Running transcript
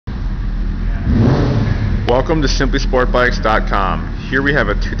Welcome to simplysportbikes.com. Here we have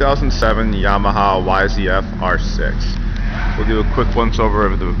a 2007 Yamaha YZF-R6. We'll do a quick once over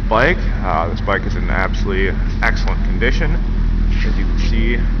of the bike. This bike is in absolutely excellent condition. As you can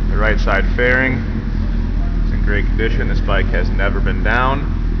see, the right side fairing is in great condition. This bike has never been down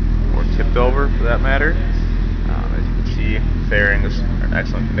or tipped over for that matter. As you can see, fairings are in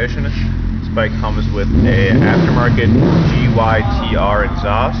excellent condition. This bike comes with a aftermarket GYTR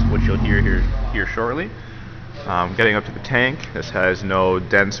exhaust, which you'll hear here shortly. Getting up to the tank, this has no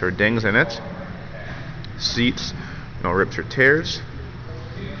dents or dings in it. Seats, no rips or tears.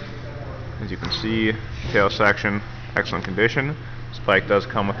 As you can see, tail section, excellent condition. This bike does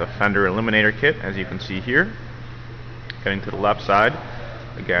come with a fender eliminator kit, as you can see here. Getting to the left side,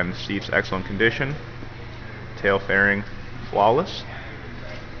 again, seats, excellent condition. Tail fairing, flawless.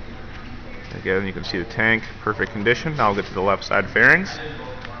 Again, you can see the tank, perfect condition. Now we'll get to the left side fairings.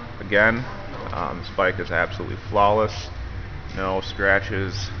 Again, this bike is absolutely flawless, no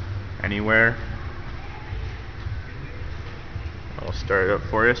scratches anywhere. I'll start it up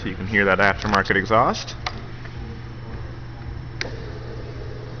for you so you can hear that aftermarket exhaust.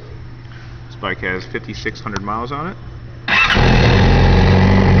 This bike has 5,600 miles on it. As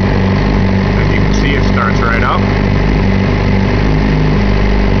you can see, it starts right up.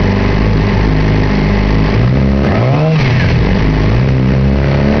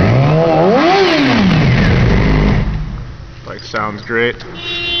 Sounds great,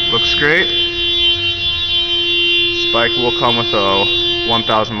 looks great. This bike will come with a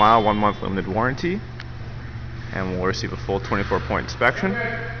 1,000 mile, 1 month limited warranty, and will receive a full 24-point inspection.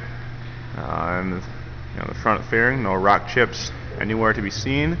 And the front fairing, no rock chips anywhere to be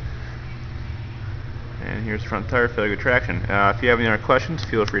seen. And here's the front tire, fairly good traction. If you have any other questions,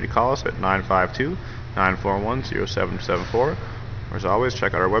 feel free to call us at 952-941-0774. Or as always,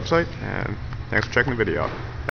 check out our website, and thanks for checking the video out.